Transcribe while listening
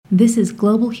This is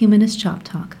Global Humanist Shop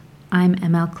Talk. I'm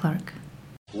ML Clark.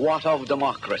 What of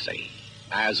democracy,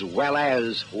 as well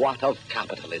as what of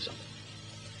capitalism?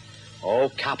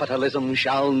 Oh, capitalism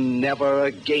shall never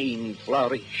again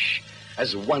flourish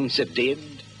as once it did.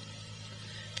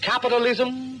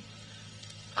 Capitalism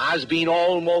has been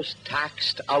almost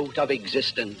taxed out of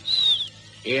existence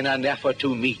in an effort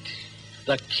to meet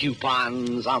the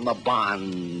coupons on the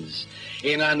bonds,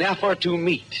 in an effort to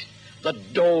meet the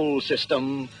dole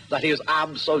system that is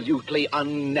absolutely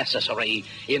unnecessary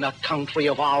in a country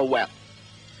of our wealth.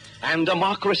 And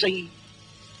democracy,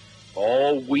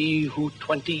 oh, we who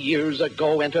 20 years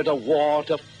ago entered a war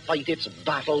to fight its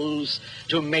battles,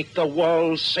 to make the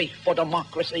world safe for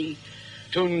democracy,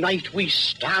 tonight we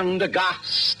stand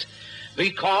aghast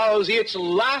because its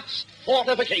last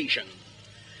fortification,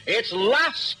 its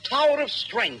last tower of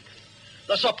strength,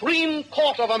 the Supreme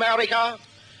Court of America,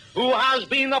 who has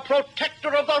been the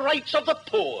protector of the rights of the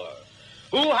poor,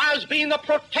 who has been the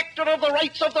protector of the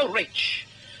rights of the rich,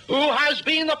 who has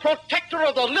been the protector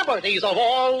of the liberties of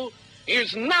all,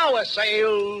 is now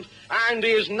assailed and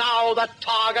is now the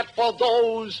target for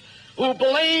those who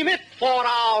blame it for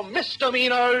our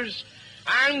misdemeanors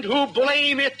and who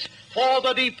blame it for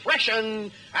the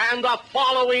depression and the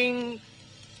following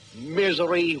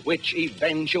misery which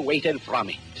eventuated from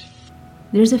it.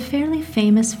 There's a fairly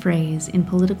famous phrase in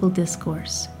political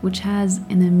discourse which has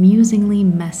an amusingly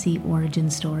messy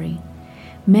origin story.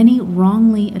 Many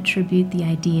wrongly attribute the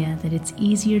idea that it's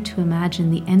easier to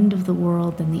imagine the end of the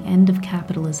world than the end of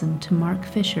capitalism to Mark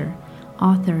Fisher,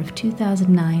 author of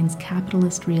 2009's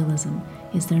Capitalist Realism,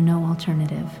 Is There No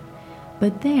Alternative?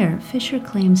 But there, Fisher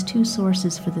claims two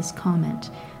sources for this comment,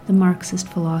 the Marxist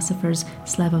philosophers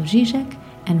Slavoj Žižek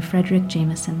and Frederick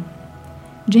Jameson.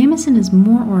 Jameson is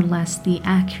more or less the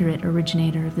accurate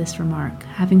originator of this remark,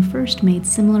 having first made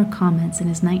similar comments in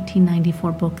his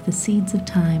 1994 book The Seeds of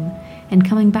Time, and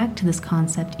coming back to this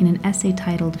concept in an essay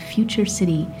titled Future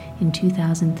City in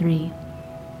 2003.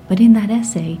 But in that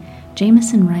essay,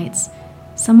 Jameson writes,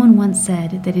 "Someone once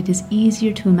said that it is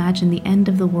easier to imagine the end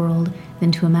of the world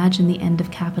than to imagine the end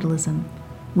of capitalism.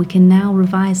 We can now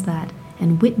revise that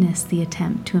and witness the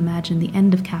attempt to imagine the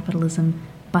end of capitalism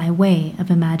by way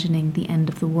of imagining the end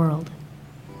of the world."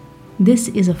 This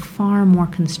is a far more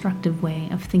constructive way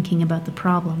of thinking about the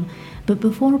problem, but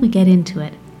before we get into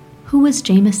it, who was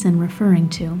Jameson referring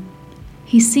to?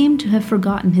 He seemed to have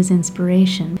forgotten his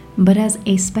inspiration, but as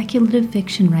a speculative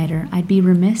fiction writer, I'd be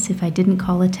remiss if I didn't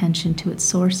call attention to its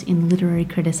source in literary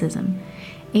criticism.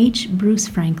 H. Bruce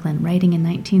Franklin, writing in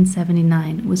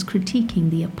 1979, was critiquing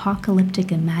the apocalyptic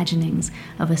imaginings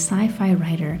of a sci-fi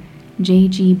writer,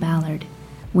 J.G. Ballard,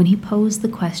 when he posed the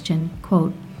question,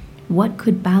 quote, "What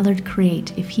could Ballard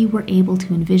create if he were able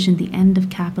to envision the end of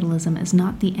capitalism as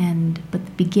not the end, but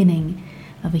the beginning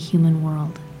of a human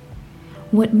world?"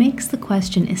 What makes the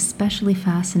question especially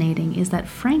fascinating is that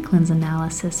Franklin's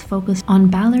analysis focused on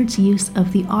Ballard's use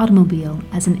of the automobile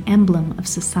as an emblem of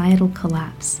societal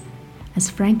collapse. As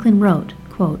Franklin wrote,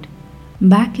 quote,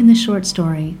 "Back in the short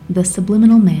story, The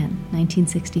Subliminal Man,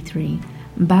 1963,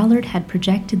 Ballard had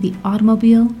projected the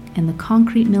automobile and the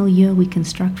concrete milieu we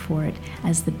construct for it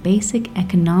as the basic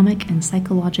economic and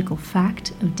psychological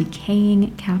fact of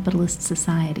decaying capitalist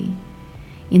society.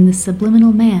 In The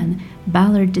Subliminal Man,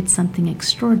 Ballard did something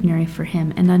extraordinary for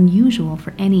him and unusual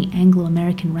for any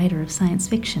Anglo-American writer of science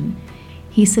fiction.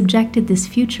 He subjected this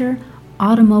future,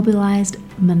 automobilized,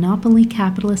 monopoly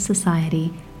capitalist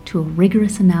society to a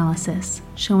rigorous analysis,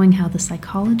 showing how the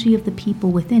psychology of the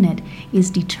people within it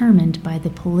is determined by the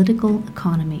political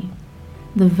economy.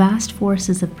 The vast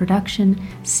forces of production,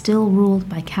 still ruled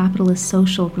by capitalist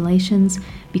social relations,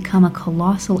 become a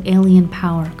colossal alien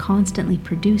power constantly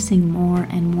producing more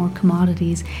and more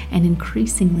commodities and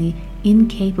increasingly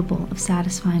incapable of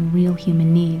satisfying real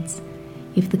human needs.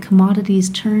 If the commodities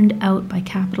turned out by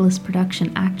capitalist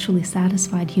production actually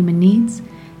satisfied human needs,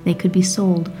 they could be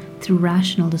sold through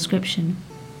rational description.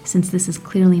 Since this is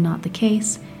clearly not the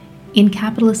case, in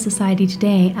capitalist society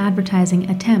today, advertising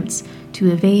attempts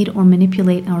to evade or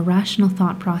manipulate our rational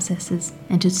thought processes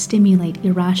and to stimulate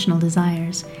irrational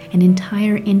desires. An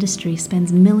entire industry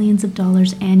spends millions of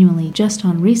dollars annually just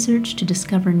on research to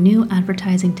discover new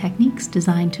advertising techniques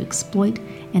designed to exploit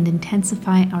and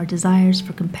intensify our desires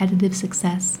for competitive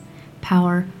success,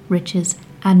 power, riches,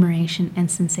 admiration, and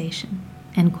sensation."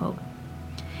 End quote.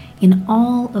 In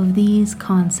all of these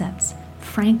concepts,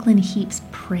 Franklin heaps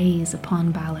praise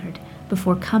upon Ballard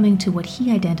before coming to what he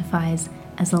identifies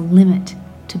as a limit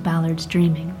to Ballard's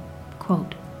dreaming.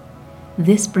 Quote,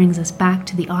 "This brings us back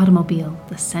to the automobile,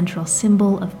 the central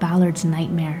symbol of Ballard's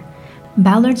nightmare.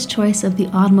 Ballard's choice of the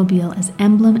automobile as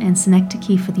emblem and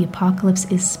synecdoche for the apocalypse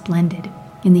is splendid.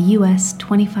 In the US,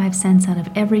 25 cents out of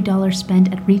every dollar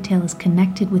spent at retail is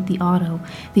connected with the auto.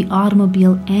 The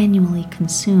automobile annually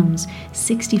consumes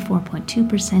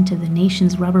 64.2% of the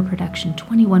nation's rubber production,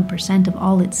 21% of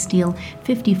all its steel,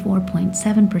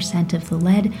 54.7% of the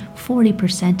lead,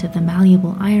 40% of the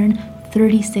malleable iron,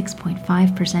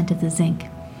 36.5% of the zinc.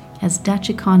 As Dutch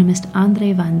economist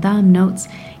André van Dam notes,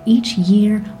 each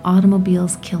year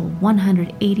automobiles kill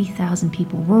 180,000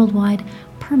 people worldwide,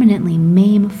 permanently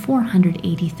maim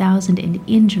 480,000, and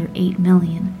injure 8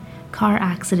 million. Car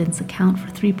accidents account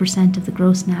for 3% of the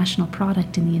gross national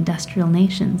product in the industrial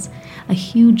nations, a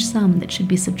huge sum that should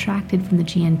be subtracted from the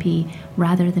GNP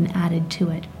rather than added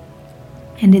to it.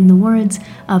 And in the words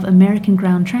of American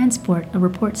Ground Transport, a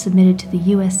report submitted to the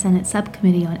U.S. Senate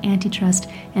Subcommittee on Antitrust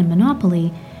and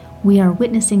Monopoly, we are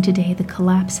witnessing today the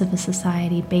collapse of a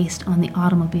society based on the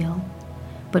automobile.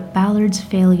 But Ballard's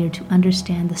failure to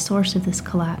understand the source of this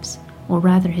collapse, or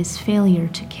rather his failure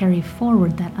to carry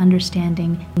forward that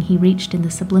understanding he reached in The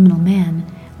Subliminal Man,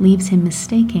 leaves him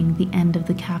mistaking the end of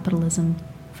the capitalism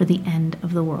for the end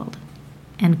of the world.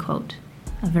 End quote.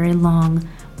 A very long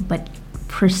but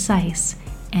precise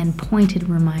and pointed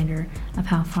reminder of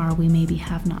how far we maybe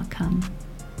have not come.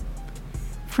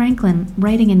 Franklin,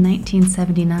 writing in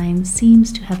 1979,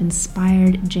 seems to have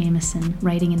inspired Jameson,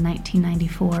 writing in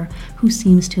 1994, who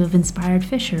seems to have inspired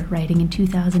Fisher, writing in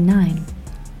 2009.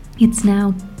 It's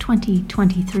now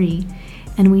 2023,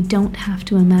 and we don't have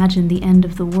to imagine the end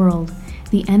of the world.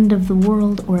 The end of the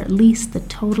world, or at least the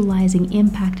totalizing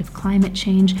impact of climate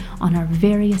change on our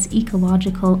various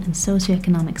ecological and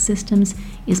socioeconomic systems,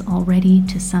 is already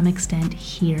to some extent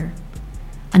here.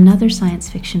 Another science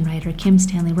fiction writer, Kim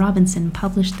Stanley Robinson,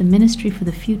 published The Ministry for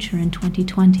the Future in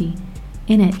 2020.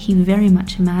 In it, he very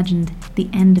much imagined the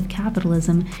end of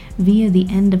capitalism via the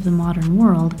end of the modern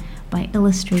world by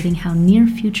illustrating how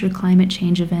near-future climate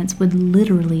change events would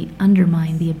literally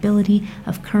undermine the ability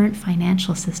of current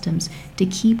financial systems to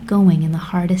keep going in the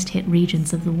hardest-hit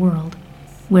regions of the world,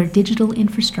 where digital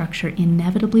infrastructure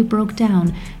inevitably broke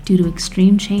down due to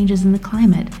extreme changes in the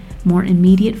climate. More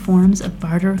immediate forms of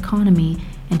barter economy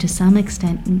and to some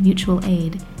extent mutual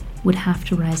aid would have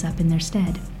to rise up in their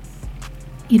stead.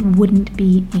 It wouldn't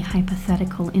be a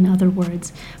hypothetical, in other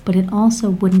words, but it also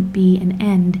wouldn't be an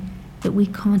end that we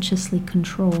consciously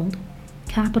controlled.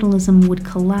 Capitalism would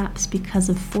collapse because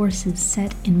of forces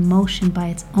set in motion by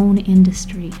its own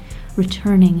industry,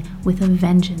 returning with a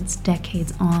vengeance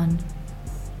decades on.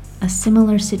 A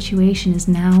similar situation is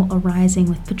now arising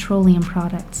with petroleum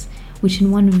products, which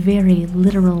in one very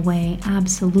literal way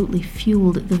absolutely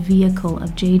fueled the vehicle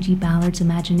of J.G. Ballard's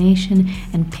imagination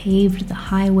and paved the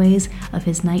highways of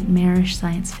his nightmarish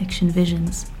science fiction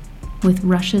visions. With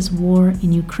Russia's war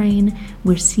in Ukraine,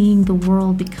 we're seeing the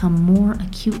world become more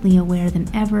acutely aware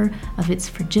than ever of its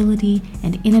fragility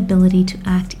and inability to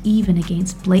act even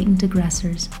against blatant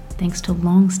aggressors, thanks to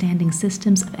long-standing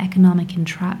systems of economic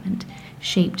entrapment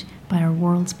shaped by our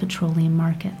world's petroleum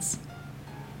markets.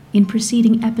 In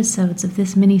preceding episodes of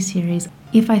this miniseries,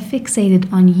 if I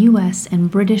fixated on US and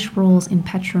British roles in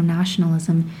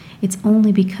petronationalism, it's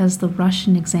only because the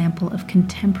Russian example of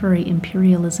contemporary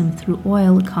imperialism through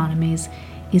oil economies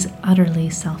is utterly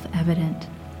self-evident.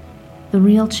 The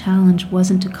real challenge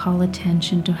wasn't to call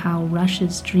attention to how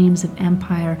Russia's dreams of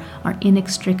empire are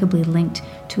inextricably linked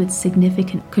to its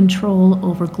significant control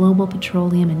over global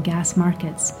petroleum and gas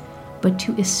markets, but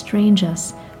to estrange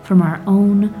us from our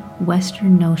own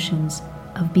Western notions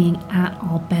of being at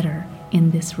all better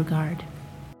in this regard.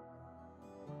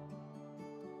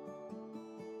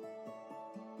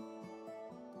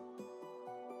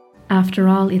 After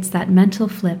all, it's that mental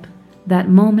flip, that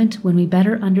moment when we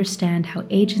better understand how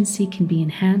agency can be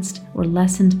enhanced or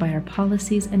lessened by our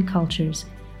policies and cultures,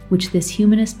 which this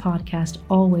humanist podcast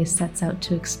always sets out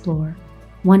to explore,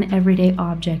 one everyday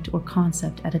object or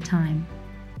concept at a time.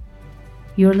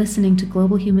 You're listening to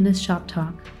Global Humanist Shop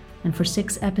Talk, and for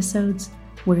 6 episodes,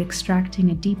 we're extracting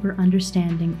a deeper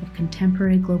understanding of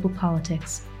contemporary global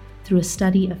politics through a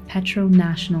study of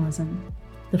petronationalism,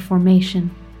 the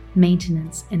formation,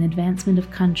 maintenance, and advancement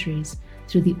of countries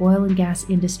through the oil and gas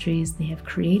industries they have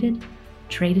created,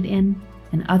 traded in,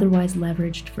 and otherwise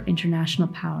leveraged for international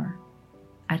power,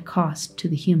 at cost to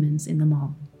the humans in them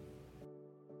all.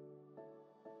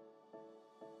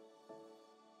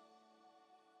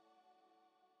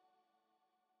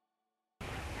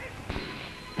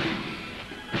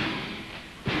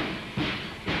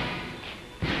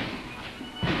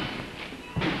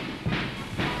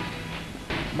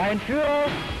 Mein Führer,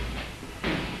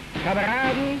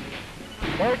 Kameraden,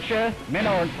 deutsche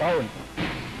Männer und Frauen.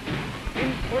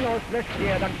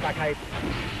 unauslöschliche Dankbarkeit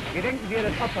gedenken wir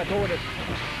des Opfertodes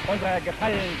unserer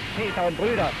gefallenen Väter und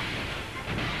Brüder.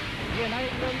 Wir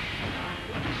neigen uns.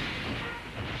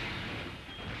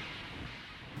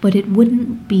 But it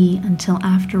wouldn't be until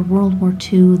after World War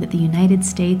II that the United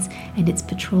States and its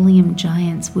petroleum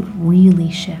giants would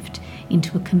really shift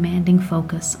into a commanding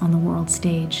focus on the world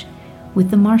stage.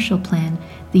 With the Marshall Plan,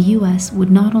 the U.S.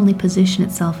 would not only position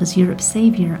itself as Europe's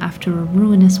savior after a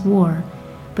ruinous war,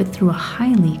 but through a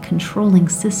highly controlling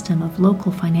system of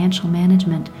local financial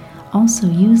management, also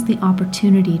use the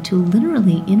opportunity to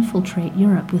literally infiltrate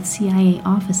Europe with CIA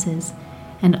offices,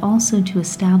 and also to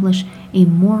establish a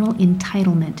moral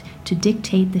entitlement to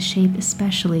dictate the shape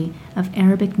especially of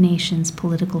Arabic nations'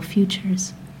 political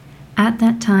futures. At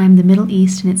that time, the Middle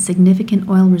East and its significant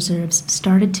oil reserves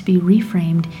started to be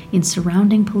reframed in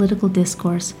surrounding political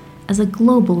discourse as a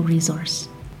global resource,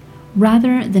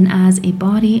 rather than as a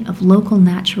body of local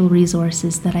natural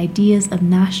resources that ideas of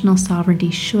national sovereignty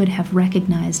should have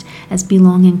recognized as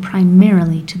belonging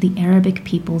primarily to the Arabic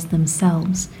peoples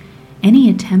themselves.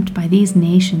 Any attempt by these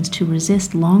nations to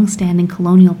resist long-standing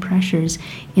colonial pressures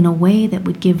in a way that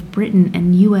would give Britain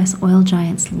and U.S. oil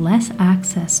giants less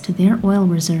access to their oil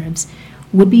reserves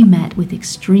would be met with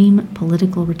extreme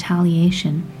political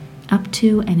retaliation, up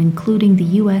to and including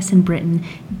the U.S. and Britain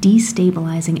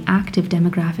destabilizing active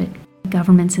demographic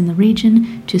governments in the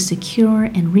region to secure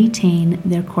and retain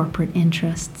their corporate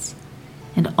interests.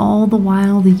 And all the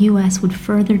while, the U.S. would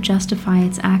further justify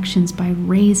its actions by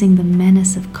raising the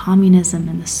menace of communism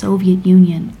and the Soviet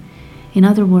Union. In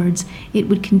other words, it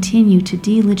would continue to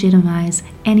delegitimize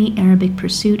any Arabic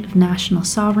pursuit of national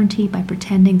sovereignty by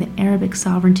pretending that Arabic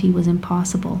sovereignty was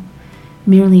impossible,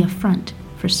 merely a front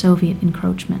for Soviet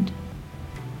encroachment.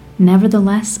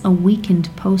 Nevertheless, a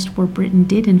weakened post-war Britain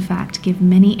did in fact give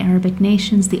many Arabic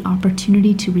nations the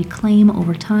opportunity to reclaim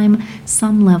over time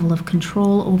some level of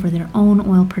control over their own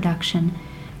oil production,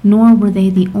 nor were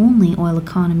they the only oil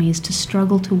economies to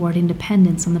struggle toward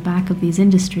independence on the back of these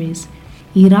industries.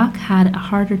 Iraq had a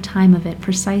harder time of it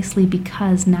precisely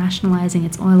because nationalizing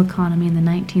its oil economy in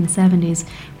the 1970s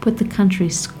put the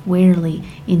country squarely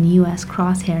in U.S.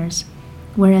 crosshairs.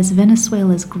 Whereas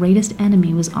Venezuela's greatest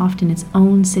enemy was often its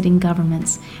own sitting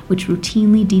governments, which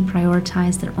routinely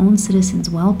deprioritized their own citizens'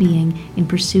 well-being in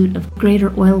pursuit of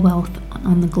greater oil wealth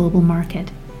on the global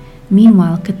market.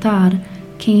 Meanwhile, Qatar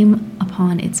came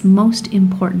upon its most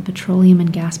important petroleum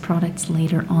and gas products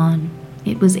later on.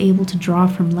 It was able to draw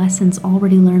from lessons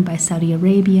already learned by Saudi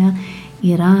Arabia,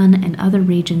 Iran, and other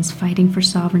regions fighting for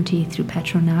sovereignty through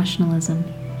petronationalism.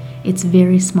 Its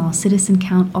very small citizen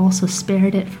count also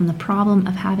spared it from the problem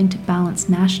of having to balance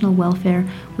national welfare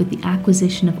with the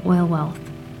acquisition of oil wealth.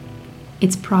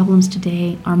 Its problems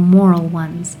today are moral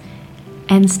ones,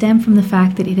 and stem from the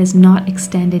fact that it has not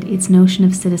extended its notion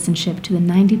of citizenship to the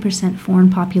 90% foreign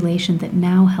population that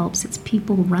now helps its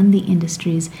people run the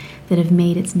industries that have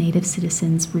made its native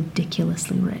citizens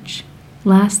ridiculously rich.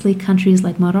 Lastly, countries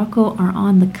like Morocco are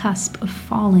on the cusp of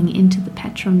falling into the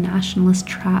petro-nationalist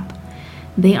trap.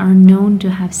 They are known to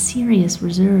have serious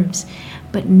reserves,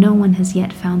 but no one has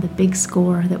yet found the big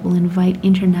score that will invite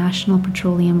international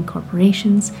petroleum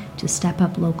corporations to step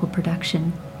up local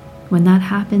production. When that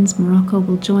happens, Morocco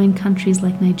will join countries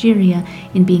like Nigeria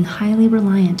in being highly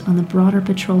reliant on the broader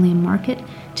petroleum market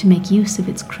to make use of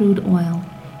its crude oil.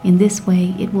 In this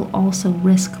way, it will also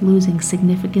risk losing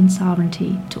significant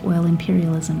sovereignty to oil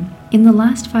imperialism. In the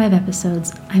last 5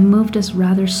 episodes, I moved us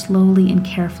rather slowly and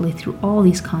carefully through all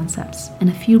these concepts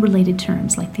and a few related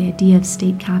terms like the idea of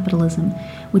state capitalism,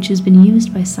 which has been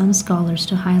used by some scholars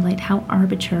to highlight how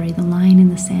arbitrary the line in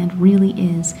the sand really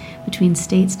is between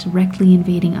states directly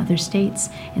invading other states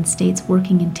and states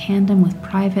working in tandem with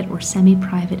private or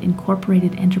semi-private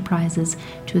incorporated enterprises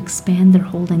to expand their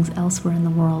holdings elsewhere in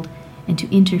the world and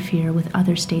to interfere with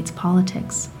other states'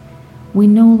 politics. We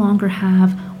no longer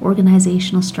have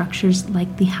organizational structures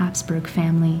like the Habsburg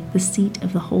family, the seat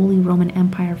of the Holy Roman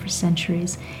Empire for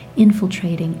centuries,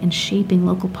 infiltrating and shaping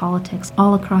local politics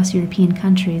all across European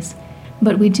countries.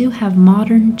 But we do have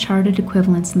modern chartered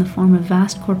equivalents in the form of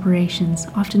vast corporations,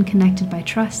 often connected by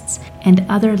trusts, and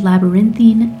other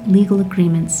labyrinthine legal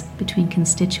agreements between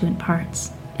constituent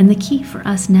parts. And the key for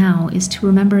us now is to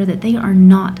remember that they are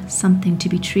not something to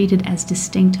be treated as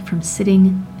distinct from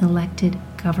sitting elected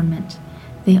government.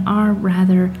 They are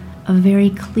rather a very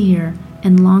clear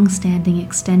and long-standing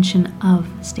extension of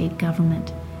state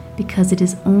government, because it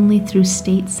is only through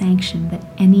state sanction that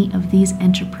any of these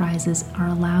enterprises are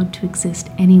allowed to exist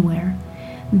anywhere.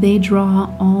 They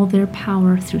draw all their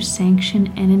power through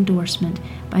sanction and endorsement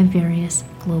by various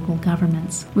global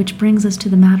governments, which brings us to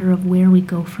the matter of where we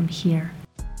go from here.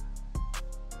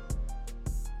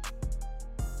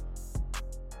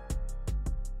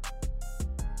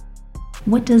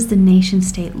 What does the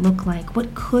nation-state look like?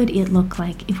 What could it look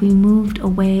like if we moved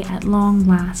away at long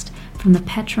last from the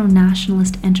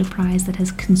petro-nationalist enterprise that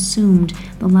has consumed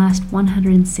the last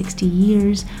 160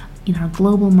 years in our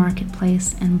global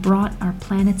marketplace and brought our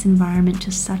planet's environment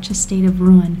to such a state of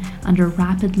ruin under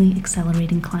rapidly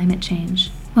accelerating climate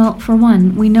change? Well, for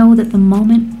one, we know that the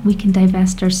moment we can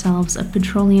divest ourselves of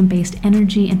petroleum-based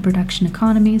energy and production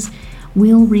economies,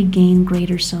 we'll regain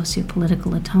greater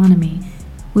socio-political autonomy.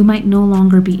 We might no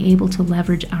longer be able to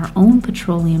leverage our own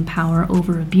petroleum power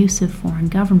over abusive foreign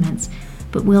governments,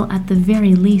 but we'll at the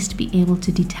very least be able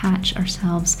to detach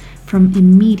ourselves from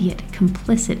immediate,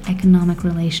 complicit economic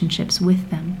relationships with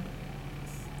them.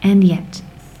 And yet,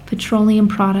 petroleum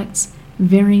products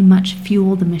very much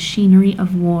fuel the machinery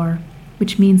of war,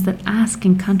 which means that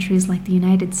asking countries like the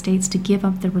United States to give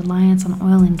up their reliance on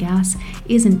oil and gas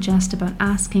isn't just about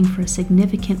asking for a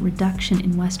significant reduction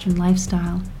in Western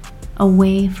lifestyle,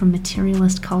 away from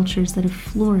materialist cultures that have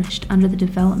flourished under the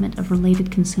development of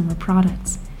related consumer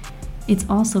products. It's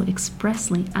also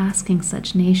expressly asking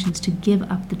such nations to give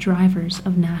up the drivers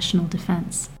of national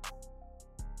defense.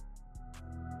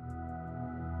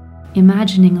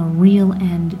 Imagining a real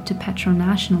end to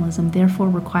petronationalism therefore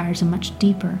requires a much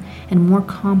deeper and more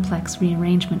complex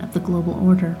rearrangement of the global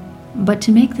order. But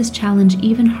to make this challenge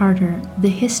even harder, the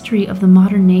history of the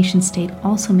modern nation-state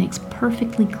also makes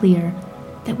perfectly clear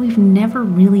that we've never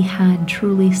really had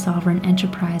truly sovereign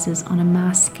enterprises on a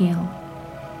mass scale.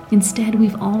 Instead,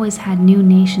 we've always had new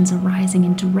nations arising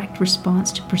in direct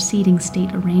response to preceding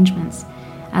state arrangements,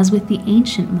 as with the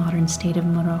ancient modern state of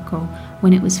Morocco,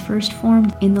 when it was first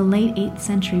formed in the late 8th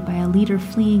century by a leader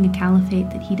fleeing a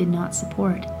caliphate that he did not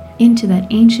support. Into that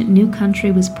ancient new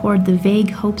country was poured the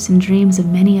vague hopes and dreams of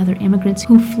many other immigrants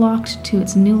who flocked to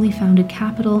its newly founded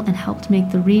capital and helped make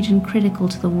the region critical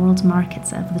to the world's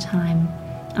markets of the time.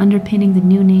 Underpinning the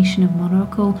new nation of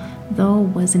Morocco, though,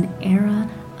 was an era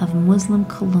of Muslim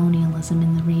colonialism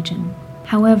in the region.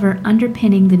 However,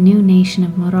 underpinning the new nation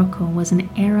of Morocco was an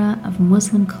era of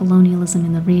Muslim colonialism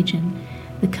in the region,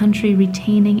 the country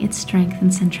retaining its strength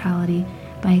and centrality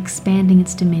by expanding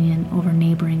its dominion over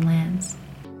neighboring lands.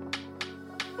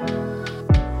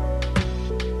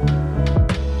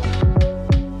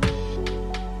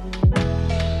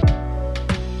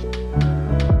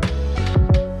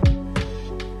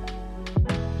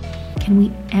 Can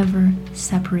we ever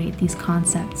separate these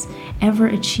concepts, ever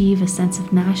achieve a sense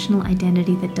of national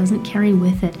identity that doesn't carry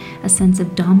with it a sense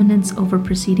of dominance over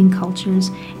preceding cultures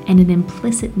and an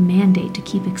implicit mandate to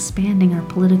keep expanding our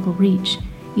political reach,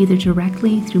 either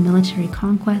directly through military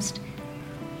conquest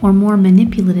or more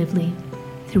manipulatively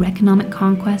through economic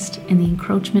conquest and the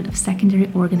encroachment of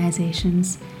secondary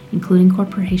organizations, including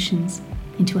corporations,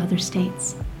 into other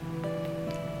states?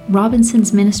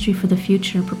 Robinson's Ministry for the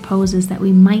Future proposes that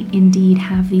we might indeed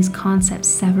have these concepts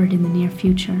severed in the near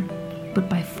future, but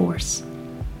by force,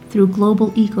 through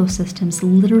global ecosystems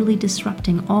literally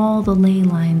disrupting all the ley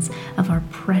lines of our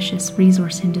precious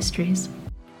resource industries.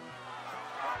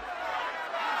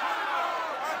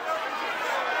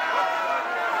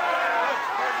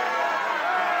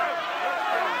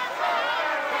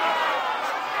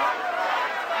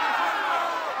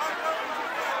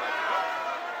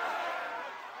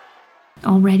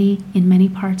 Already, in many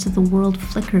parts of the world,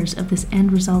 flickers of this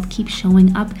end result keep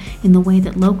showing up in the way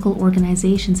that local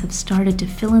organizations have started to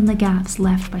fill in the gaps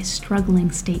left by struggling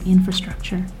state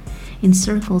infrastructure. In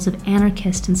circles of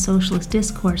anarchist and socialist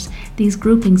discourse, these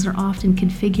groupings are often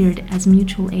configured as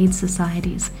mutual aid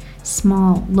societies,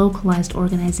 small, localized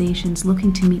organizations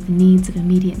looking to meet the needs of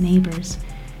immediate neighbors.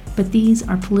 But these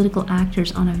are political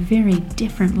actors on a very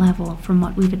different level from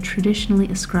what we've traditionally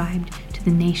ascribed to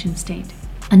the nation-state.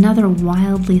 Another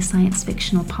wildly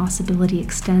science-fictional possibility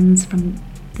extends from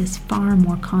this far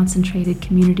more concentrated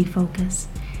community focus,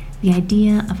 the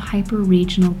idea of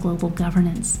hyper-regional global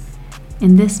governance.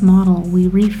 In this model, we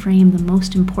reframe the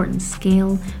most important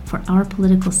scale for our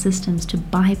political systems to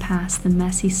bypass the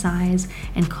messy size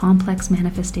and complex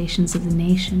manifestations of the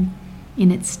nation.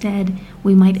 In its stead,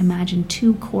 we might imagine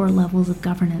two core levels of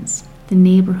governance: the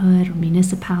neighborhood or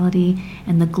municipality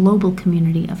and the global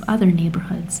community of other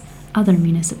neighborhoods, other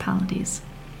municipalities.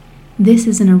 This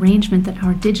is an arrangement that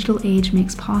our digital age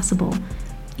makes possible,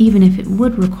 even if it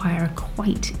would require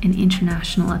quite an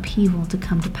international upheaval to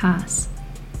come to pass.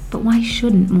 But why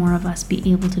shouldn't more of us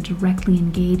be able to directly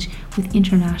engage with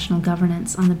international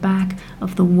governance on the back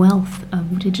of the wealth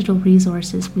of digital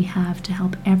resources we have to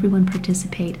help everyone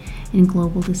participate in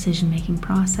global decision-making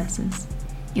processes?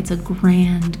 It's a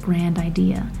grand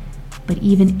idea, but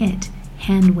even it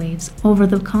hand waves over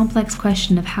the complex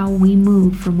question of how we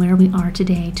move from where we are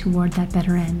today toward that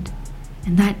better end.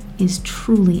 And that is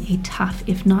truly a tough,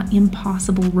 if not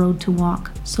impossible, road to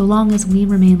walk, so long as we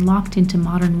remain locked into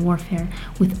modern warfare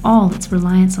with all its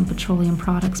reliance on petroleum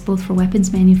products, both for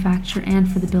weapons manufacture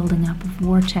and for the building up of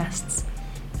war chests.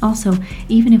 Also,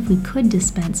 even if we could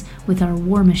dispense with our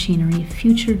war machinery,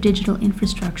 future digital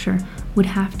infrastructure would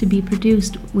have to be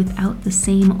produced without the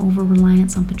same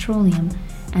over-reliance on petroleum,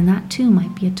 and that too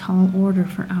might be a tall order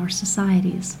for our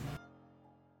societies.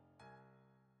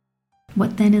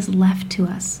 What then is left to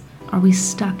us? Are we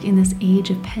stuck in this age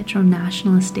of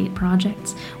petro-nationalist state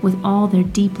projects with all their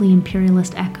deeply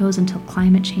imperialist echoes until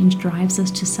climate change drives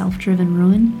us to self-driven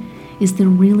ruin? Is there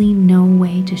really no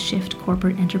way to shift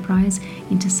corporate enterprise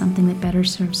into something that better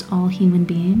serves all human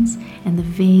beings and the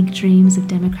vague dreams of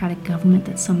democratic government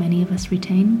that so many of us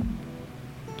retain?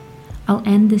 I'll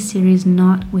end this series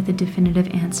not with a definitive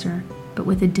answer, but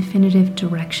with a definitive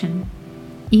direction.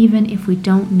 Even if we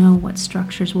don't know what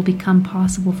structures will become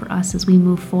possible for us as we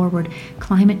move forward,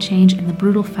 climate change and the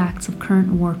brutal facts of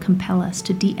current war compel us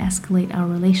to de-escalate our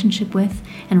relationship with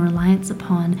and reliance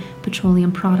upon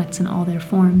petroleum products in all their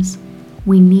forms.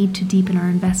 We need to deepen our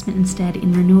investment instead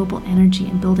in renewable energy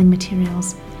and building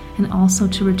materials, and also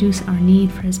to reduce our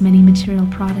need for as many material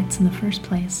products in the first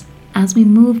place. As we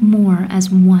move more as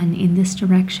one in this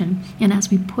direction, and as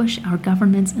we push our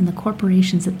governments and the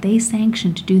corporations that they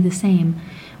sanction to do the same,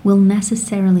 we'll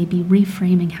necessarily be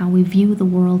reframing how we view the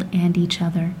world and each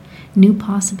other. New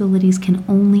possibilities can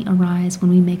only arise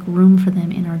when we make room for them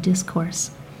in our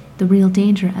discourse. The real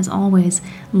danger, as always,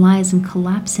 lies in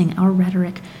collapsing our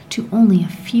rhetoric to only a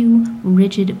few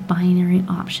rigid binary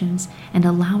options and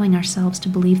allowing ourselves to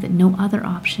believe that no other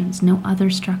options, no other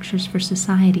structures for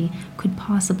society could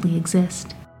possibly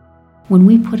exist. When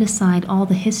we put aside all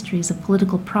the histories of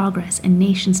political progress and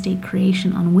nation-state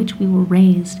creation on which we were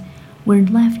raised, we're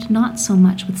left not so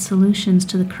much with solutions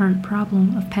to the current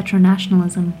problem of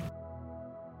petronationalism,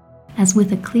 as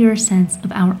with a clearer sense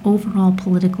of our overall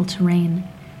political terrain.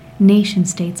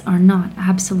 Nation-states are not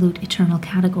absolute eternal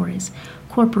categories.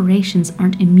 Corporations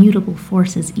aren't immutable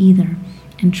forces either.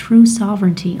 And true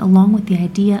sovereignty, along with the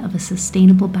idea of a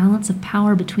sustainable balance of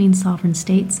power between sovereign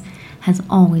states, has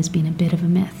always been a bit of a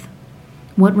myth.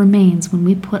 What remains when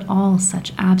we put all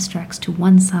such abstracts to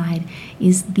one side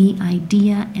is the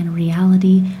idea and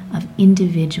reality of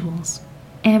individuals.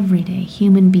 Everyday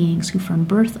human beings who from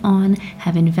birth on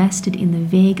have invested in the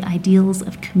vague ideals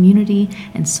of community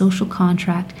and social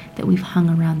contract that we've hung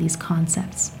around these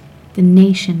concepts. The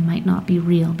nation might not be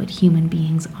real, but human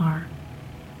beings are.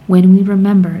 When we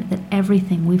remember that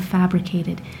everything we've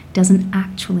fabricated doesn't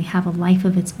actually have a life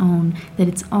of its own, that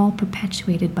it's all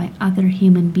perpetuated by other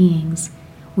human beings,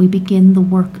 we begin the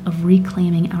work of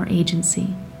reclaiming our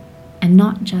agency, and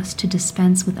not just to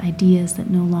dispense with ideas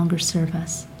that no longer serve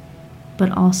us,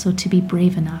 but also to be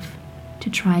brave enough to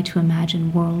try to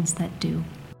imagine worlds that do.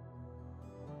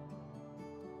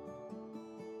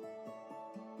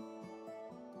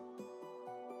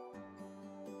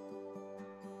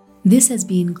 This has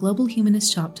been Global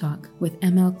Humanist Shop Talk with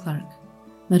ML Clark.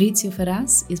 Maurizio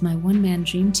Ferraz is my one-man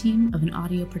dream team of an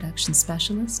audio production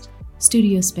specialist.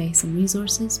 Studio space and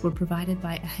resources were provided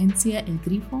by Agencia El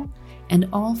Grifo, and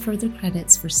all further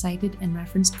credits for cited and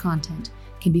referenced content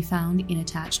can be found in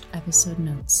attached episode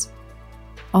notes.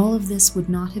 All of this would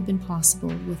not have been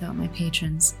possible without my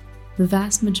patrons, the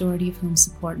vast majority of whom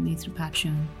support me through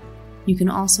Patreon. You can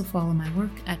also follow my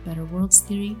work at Better Worlds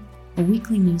Theory, a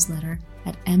weekly newsletter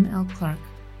at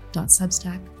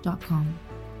mlclark.substack.com.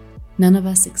 None of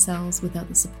us excels without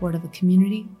the support of a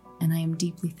community, and I am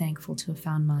deeply thankful to have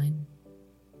found mine.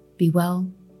 Be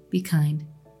well, be kind,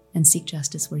 and seek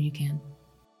justice where you can.